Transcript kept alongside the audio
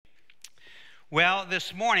Well,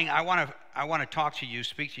 this morning I want to talk to you,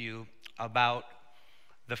 speak to you about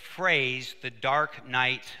the phrase, the dark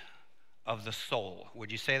night of the soul.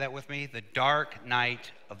 Would you say that with me? The dark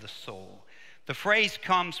night of the soul. The phrase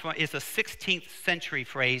is a 16th century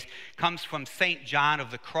phrase, comes from St. John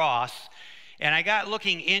of the Cross. And I got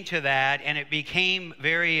looking into that, and it became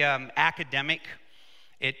very academic.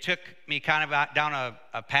 It took me kind of down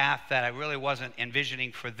a path that I really wasn't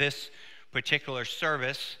envisioning for this particular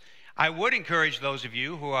service. I would encourage those of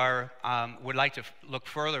you who would like to look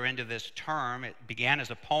further into this term. It began as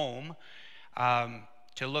a poem,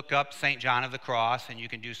 to look up St. John of the Cross, and you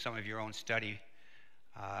can do some of your own study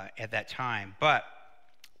at that time. But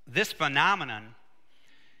this phenomenon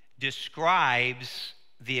describes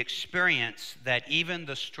the experience that even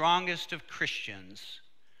the strongest of Christians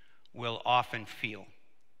will often feel.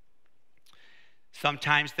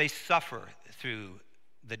 Sometimes they suffer through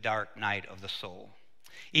the dark night of the soul.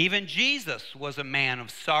 Even Jesus was a man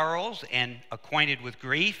of sorrows and acquainted with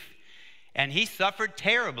grief, and he suffered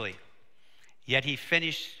terribly, yet he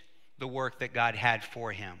finished the work that God had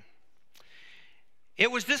for him.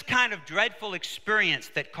 It was this kind of dreadful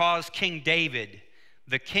experience that caused King David,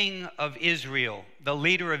 the king of Israel, the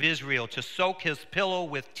leader of Israel, to soak his pillow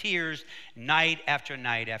with tears night after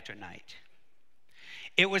night after night.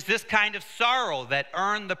 It was this kind of sorrow that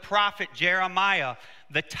earned the prophet Jeremiah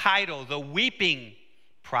the title, the weeping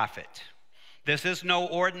prophet. This is no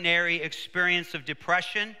ordinary experience of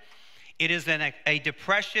depression. It is a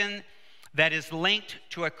depression that is linked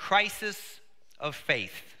to a crisis of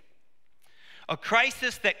faith. A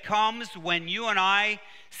crisis that comes when you and I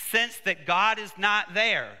sense that God is not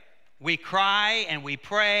there. We cry and we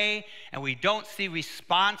pray and we don't see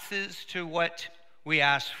responses to what we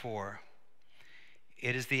ask for.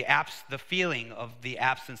 It is the feeling of the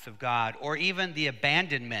absence of God, or even the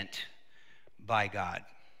abandonment by God.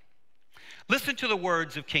 Listen to the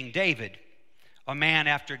words of King David, a man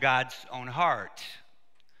after God's own heart,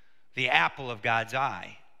 the apple of God's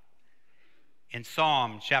eye. In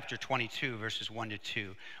Psalm chapter 22, verses 1 to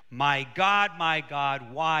 2, my God,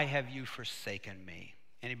 why have you forsaken me?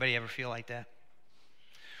 Anybody ever feel like that?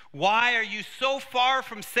 Why are you so far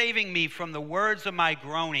from saving me from the words of my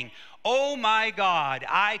groaning? Oh my God,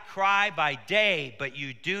 I cry by day, but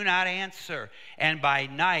you do not answer, and by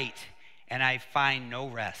night, and I find no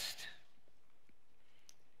rest.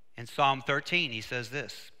 In Psalm 13, he says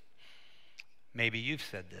this. Maybe you've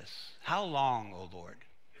said this. How long, O Lord?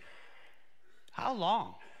 How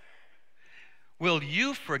long? Will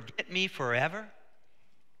you forget me forever?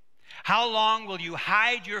 How long will you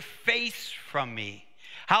hide your face from me?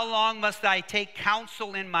 How long must I take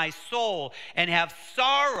counsel in my soul and have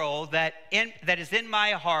sorrow that is in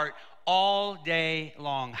my heart all day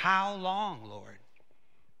long? How long, Lord?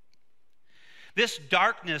 This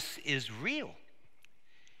darkness is real.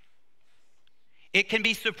 It can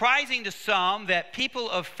be surprising to some that people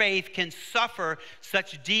of faith can suffer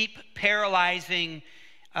such deep, paralyzing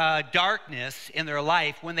darkness in their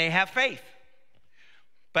life when they have faith.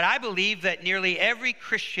 But I believe that nearly every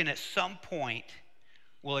Christian at some point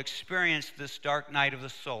will experience this dark night of the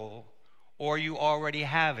soul, or you already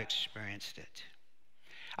have experienced it.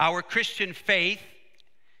 Our Christian faith,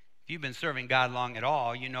 if you've been serving God long at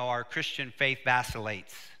all, you know our Christian faith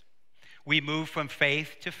vacillates. We move from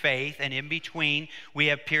faith to faith, and in between, we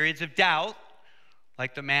have periods of doubt,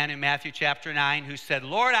 like the man in Matthew chapter 9 who said,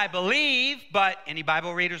 Lord, I believe, but, any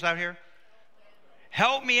Bible readers out here?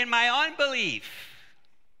 Help me in my unbelief.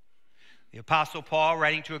 The Apostle Paul,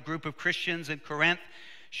 writing to a group of Christians in Corinth,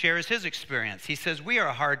 shares his experience. He says, we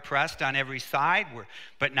are hard-pressed on every side,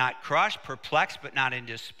 but not crushed, perplexed, but not in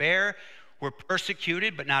despair. We're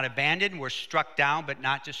persecuted, but not abandoned. We're struck down, but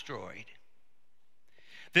not destroyed.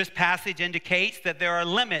 This passage indicates that there are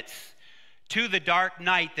limits to the dark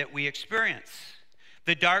night that we experience.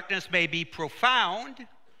 The darkness may be profound,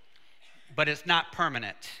 but it's not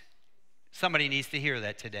permanent. Somebody needs to hear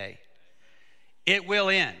that today. It will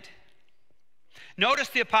end. Notice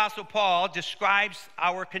the Apostle Paul describes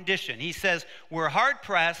our condition. He says, we're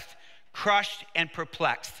hard-pressed, crushed, and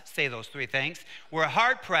perplexed. Say those three things. We're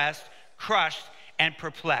hard-pressed, crushed, and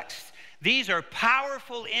perplexed. These are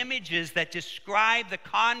powerful images that describe the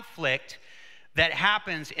conflict that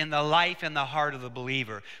happens in the life and the heart of the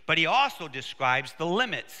believer. But he also describes the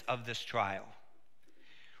limits of this trial.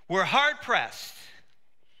 We're hard-pressed,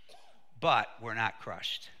 but we're not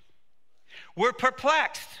crushed. We're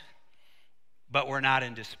perplexed, but we're not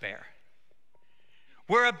in despair.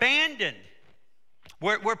 We're abandoned.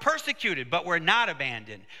 We're persecuted, but we're not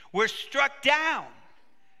abandoned. We're struck down,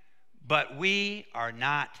 but we are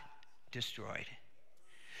not destroyed.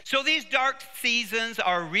 So these dark seasons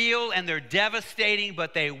are real and they're devastating,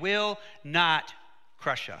 but they will not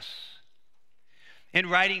crush us. In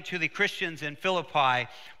writing to the Christians in Philippi,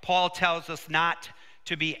 Paul tells us not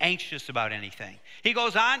to be anxious about anything. He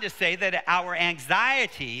goes on to say that our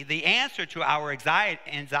anxiety, the answer to our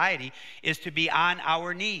anxiety is to be on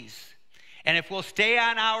our knees. And if we'll stay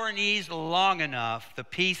on our knees long enough, the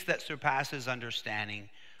peace that surpasses understanding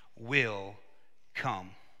will come.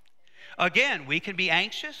 Again, we can be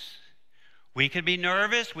anxious, we can be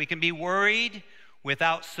nervous, we can be worried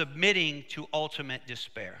without submitting to ultimate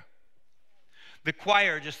despair. The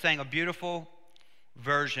choir just sang a beautiful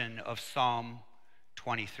version of Psalm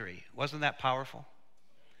 23. Wasn't that powerful?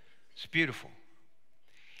 It's beautiful.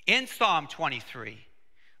 In Psalm 23,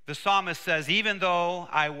 the psalmist says, even though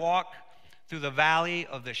I walk through the valley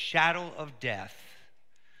of the shadow of death,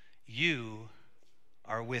 you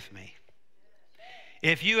are with me.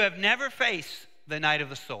 If you have never faced the night of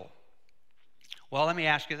the soul, well, let me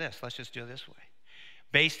ask you this. Let's just do it this way.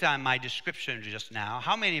 Based on my description just now,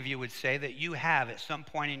 how many of you would say that you have at some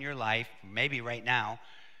point in your life, maybe right now,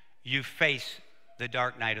 you face the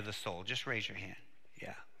dark night of the soul? Just raise your hand.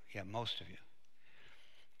 Yeah, most of you.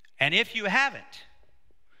 And if you haven't,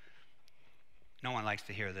 no one likes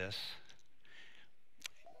to hear this,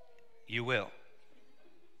 you will.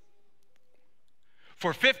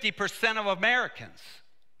 For 50% of Americans,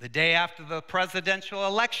 the day after the presidential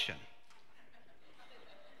election,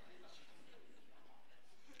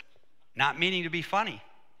 not meaning to be funny,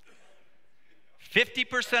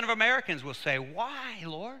 50% of Americans will say, why,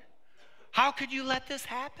 Lord? How could you let this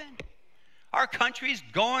happen? Our country's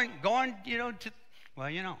going, to,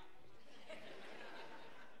 well.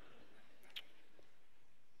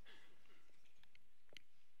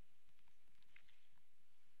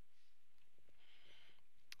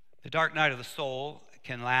 The dark night of the soul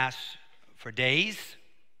can last for days,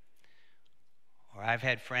 or I've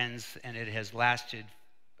had friends and it has lasted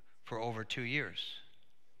for over 2 years.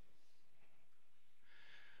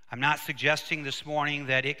 I'm not suggesting this morning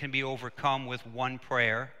that it can be overcome with one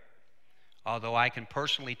prayer, although I can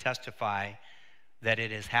personally testify that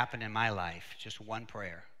it has happened in my life, just one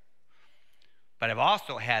prayer. But I've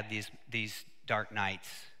also had these dark nights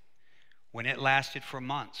when it lasted for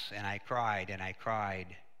months, and I cried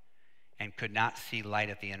and could not see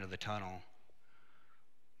light at the end of the tunnel.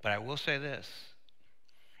 But I will say this,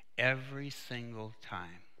 every single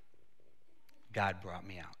time, God brought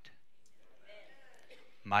me out.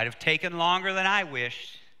 Might have taken longer than I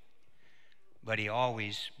wished, but he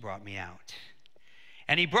always brought me out.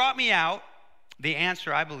 And he brought me out, the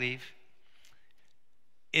answer, I believe,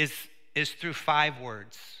 is through 5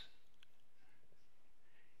 words.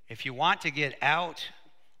 If you want to get out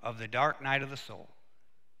of the dark night of the soul,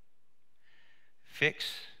 fix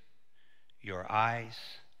your eyes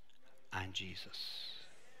on Jesus.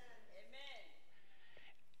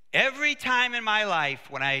 Every time in my life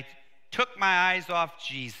when I took my eyes off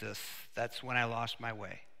Jesus, that's when I lost my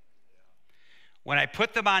way. When I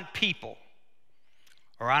put them on people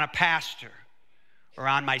or on a pastor or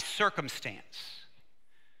on my circumstance,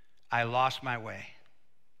 I lost my way.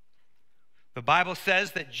 The Bible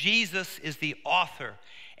says that Jesus is the author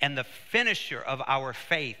and the finisher of our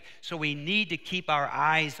faith. So we need to keep our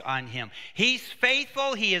eyes on him. He's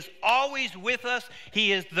faithful. He is always with us.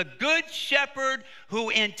 He is the good shepherd who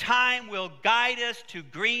in time will guide us to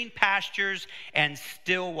green pastures and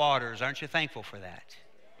still waters. Aren't you thankful for that?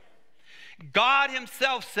 God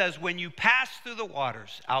himself says, when you pass through the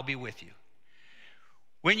waters, I'll be with you.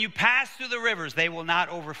 When you pass through the rivers, they will not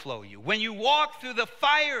overflow you. When you walk through the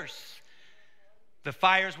fires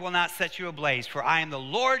will not set you ablaze, for I am the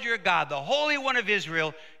Lord your God, the Holy One of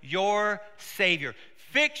Israel, your Savior.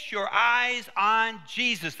 Fix your eyes on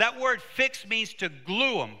Jesus. That word fix means to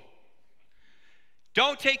glue them.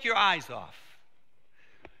 Don't take your eyes off.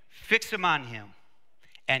 Fix them on him,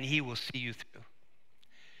 and he will see you through.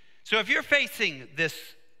 So if you're facing this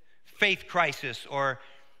faith crisis or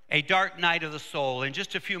a dark night of the soul, in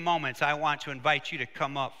just a few moments, I want to invite you to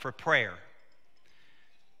come up for prayer,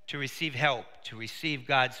 to receive help, to receive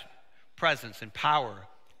God's presence and power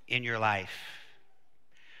in your life.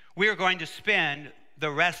 We are going to spend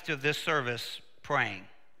the rest of this service praying,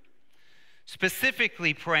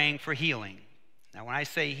 specifically praying for healing. Now, when I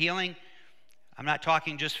say healing, I'm not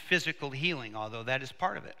talking just physical healing, although that is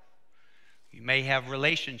part of it. You may have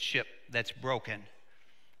relationship that's broken,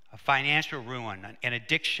 a financial ruin, an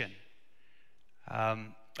addiction, a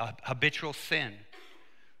habitual sin.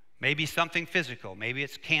 Maybe something physical. Maybe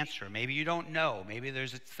it's cancer. Maybe you don't know. Maybe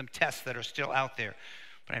there's some tests that are still out there.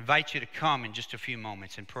 But I invite you to come in just a few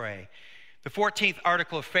moments and pray. The 14th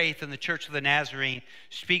article of faith in the Church of the Nazarene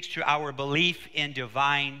speaks to our belief in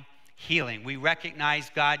divine healing. We recognize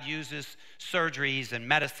God uses surgeries and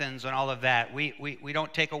medicines and all of that. We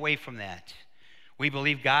don't take away from that. We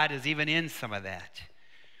believe God is even in some of that.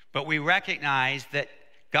 But we recognize that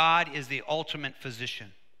God is the ultimate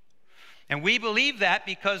physician. And we believe that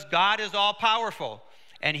because God is all-powerful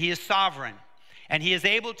and He is sovereign. And He is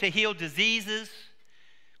able to heal diseases,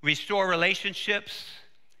 restore relationships,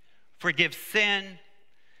 forgive sin,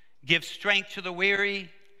 give strength to the weary,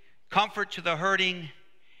 comfort to the hurting,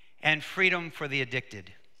 and freedom for the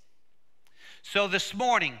addicted. So this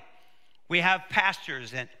morning, we have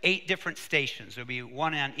pastors at 8 different stations. There'll be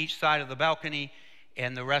one on each side of the balcony,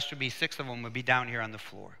 and the rest will be 6 of them will be down here on the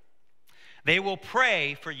floor. They will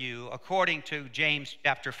pray for you according to James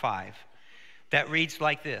chapter 5. That reads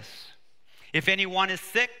like this. If anyone is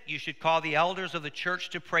sick, you should call the elders of the church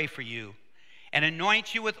to pray for you and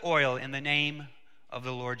anoint you with oil in the name of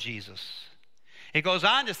the Lord Jesus. It goes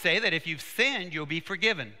on to say that if you've sinned, you'll be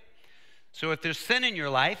forgiven. So if there's sin in your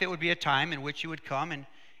life, it would be a time in which you would come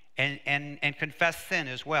and confess sin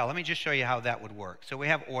as well. Let me just show you how that would work. So we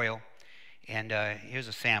have oil. And here's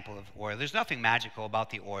a sample of oil. There's nothing magical about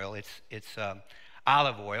the oil. It's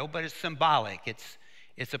olive oil, but it's symbolic.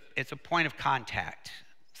 It's a point of contact,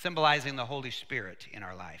 symbolizing the Holy Spirit in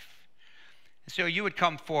our life. So you would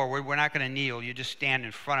come forward. We're not going to kneel. You just stand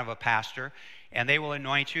in front of a pastor, and they will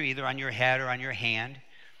anoint you either on your head or on your hand.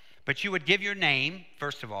 But you would give your name,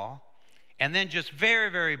 first of all, and then just very,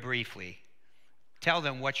 very briefly tell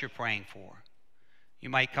them what you're praying for. You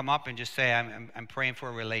might come up and just say, I'm praying for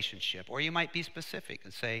a relationship. Or you might be specific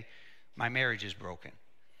and say, my marriage is broken.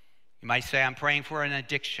 You might say, I'm praying for an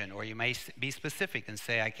addiction. Or you may be specific and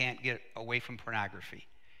say, I can't get away from pornography.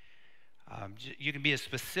 You can be as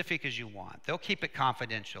specific as you want. They'll keep it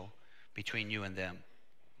confidential between you and them.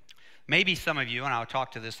 Maybe some of you, and I'll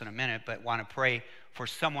talk to this in a minute, but want to pray for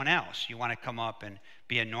someone else. You want to come up and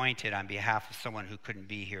be anointed on behalf of someone who couldn't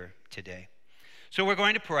be here today. So we're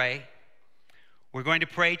going to pray. We're going to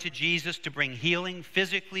pray to Jesus to bring healing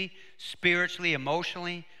physically, spiritually,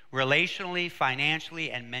 emotionally, relationally,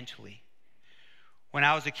 financially, and mentally. When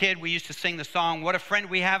I was a kid, we used to sing the song, What a Friend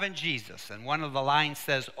We Have in Jesus. And one of the lines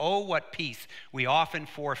says, oh, what peace we often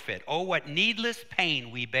forfeit. Oh, what needless pain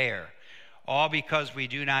we bear. All because we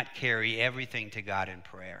do not carry everything to God in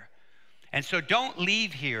prayer. And so don't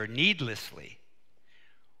leave here needlessly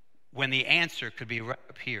when the answer could be right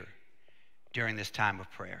up here during this time of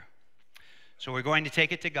prayer. So we're going to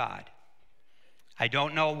take it to God. I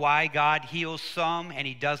don't know why God heals some and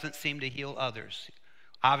He doesn't seem to heal others.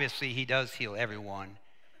 Obviously, He does heal everyone.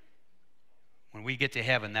 When we get to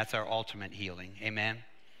heaven, that's our ultimate healing. Amen?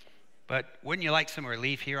 But wouldn't you like some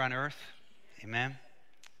relief here on earth? Amen?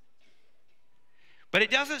 But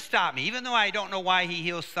it doesn't stop me. Even though I don't know why He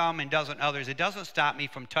heals some and doesn't others, it doesn't stop me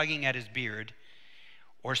from tugging at His beard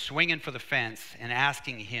or swinging for the fence and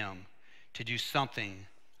asking Him to do something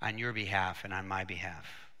on your behalf and on my behalf.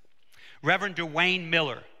 Reverend Dwayne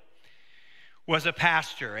Miller was a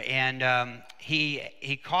pastor, and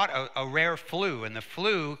he caught a rare flu, and the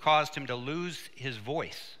flu caused him to lose his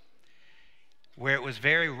voice, where it was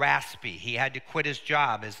very raspy. He had to quit his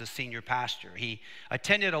job as the senior pastor. He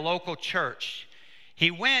attended a local church. He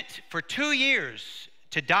went for 2 years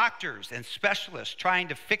to doctors and specialists trying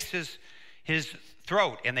to fix his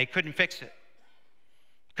throat, and they couldn't fix it.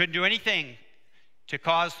 Couldn't do anything to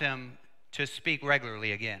cause him to speak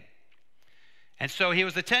regularly again. And so he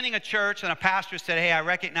was attending a church, and a pastor said, hey, I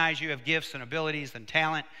recognize you have gifts and abilities and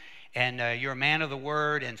talent, and you're a man of the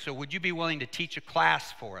word, and so would you be willing to teach a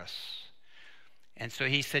class for us? And so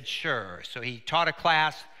he said, sure. So he taught a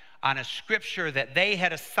class on a scripture that they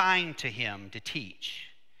had assigned to him to teach.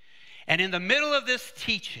 And in the middle of this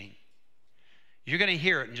teaching, you're going to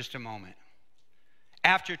hear it in just a moment.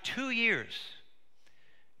 After 2 years,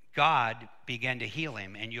 God began to heal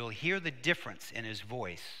him, and you'll hear the difference in his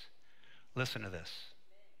voice. Listen to this.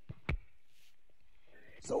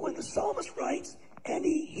 So when the psalmist writes, and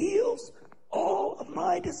He heals all of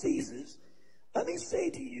my diseases, let me say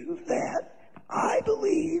to you that I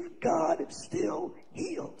believe God still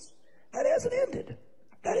heals. That hasn't ended.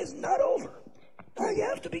 That is not over. Now you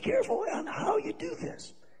have to be careful on how you do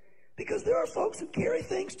this, because there are folks who carry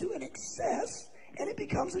things to an excess, and it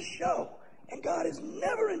becomes a show. And God has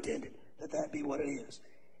never intended that be what it is.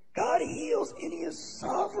 God heals in His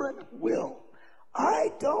sovereign will. I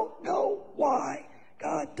don't know why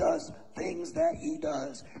God does things that He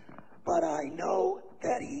does, but I know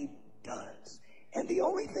that He does. And the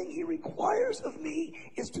only thing He requires of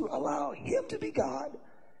me is to allow Him to be God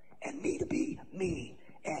and me to be me,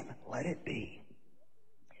 and let it be.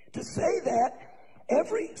 To say that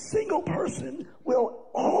every single person will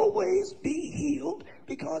always be healed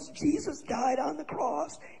because Jesus died on the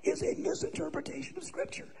cross is a misinterpretation of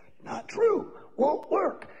Scripture. Not true. Won't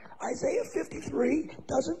work. Isaiah 53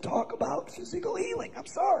 doesn't talk about physical healing. I'm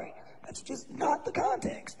sorry. That's just not the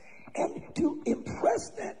context. And to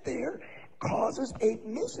impress that there causes a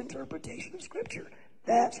misinterpretation of Scripture.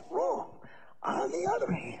 That's wrong. On the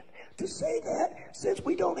other hand, to say that, since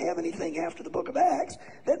we don't have anything after the book of Acts,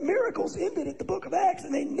 that miracles ended at the book of Acts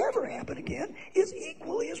and they never happen again is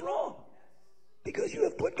equally as wrong. Because you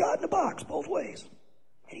have put God in a box both ways.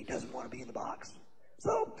 And he doesn't want to be in the box.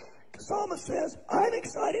 So, the psalmist says, I'm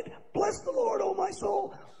excited. Bless the Lord, O my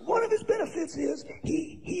soul. One of his benefits is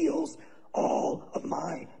he heals all of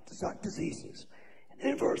my diseases. And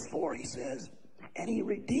then in verse 4 he says, and he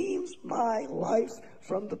redeems my life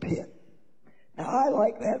from the pit. Now I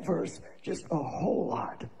like that verse just a whole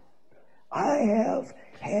lot. I have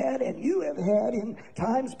had, and you have had in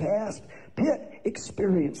times past, pit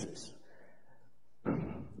experiences.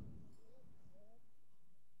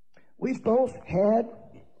 We've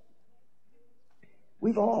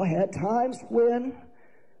all had times when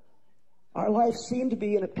our life seemed to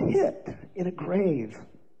be in a pit, in a grave.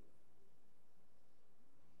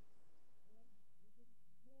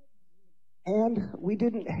 And we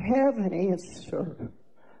didn't have an answer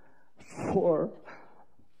for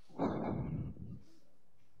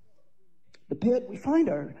the pit we find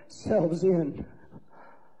ourselves in.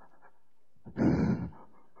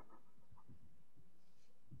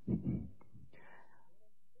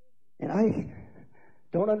 And I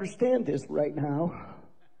don't understand this right now.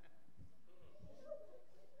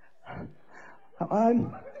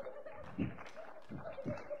 I'm a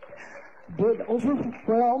bit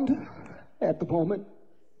overwhelmed at the moment.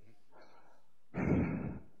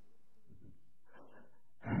 I'm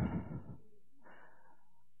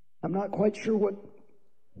not quite sure what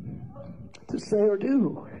to say or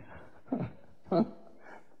do.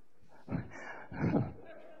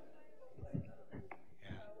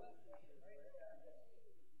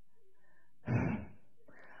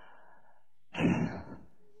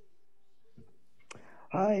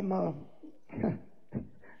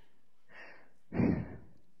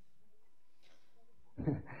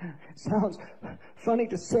 Sounds funny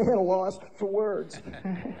to say, at a loss for words.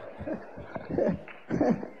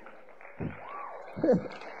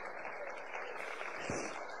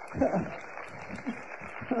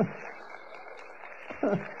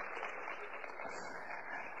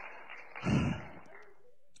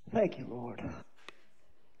 Thank you, Lord.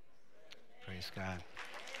 Praise God.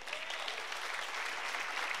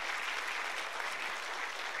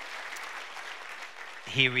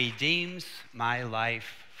 He redeems my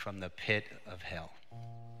life from the pit of hell.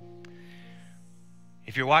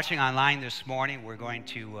 If you're watching online this morning, we're going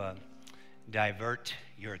to divert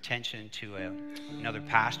your attention to another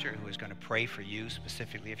pastor who is going to pray for you,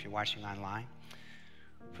 specifically if you're watching online.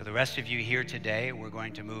 For the rest of you here today, we're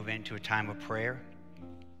going to move into a time of prayer.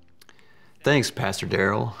 Thanks, Pastor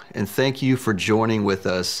Daryl, and thank you for joining with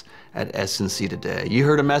us at SNC today. You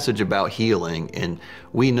heard a message about healing, and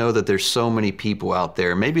we know that there's so many people out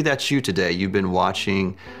there. Maybe that's you today. You've been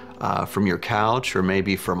watching from your couch or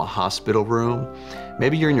maybe from a hospital room.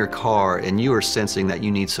 Maybe you're in your car and you are sensing that you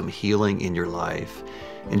need some healing in your life.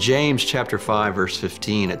 In James chapter 5, verse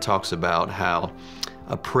 15, it talks about how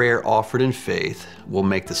a prayer offered in faith will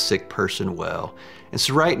make the sick person well. And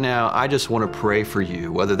so right now, I just want to pray for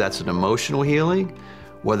you, whether that's an emotional healing,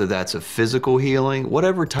 whether that's a physical healing,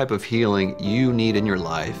 whatever type of healing you need in your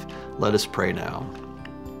life, let us pray now.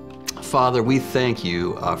 Father, we thank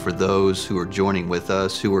you for those who are joining with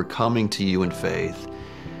us, who are coming to you in faith.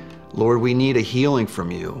 Lord, we need a healing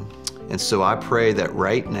from you. And so I pray that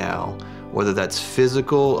right now, whether that's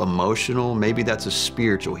physical, emotional, maybe that's a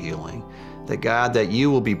spiritual healing, that God, that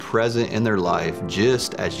you will be present in their life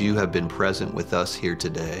just as you have been present with us here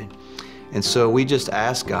today. And so we just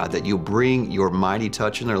ask, God, that you'll bring your mighty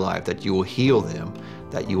touch in their life, that you will heal them,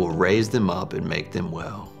 that you will raise them up and make them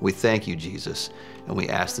well. We thank you, Jesus, and we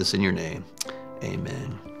ask this in your name.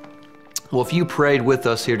 Amen. Well, if you prayed with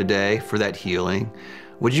us here today for that healing,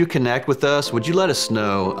 would you connect with us? Would you let us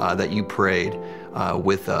know that you prayed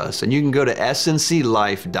with us? And you can go to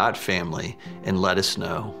SNCLife.family and let us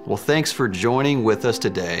know. Well, thanks for joining with us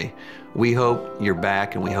today. We hope you're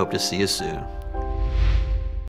back and we hope to see you soon.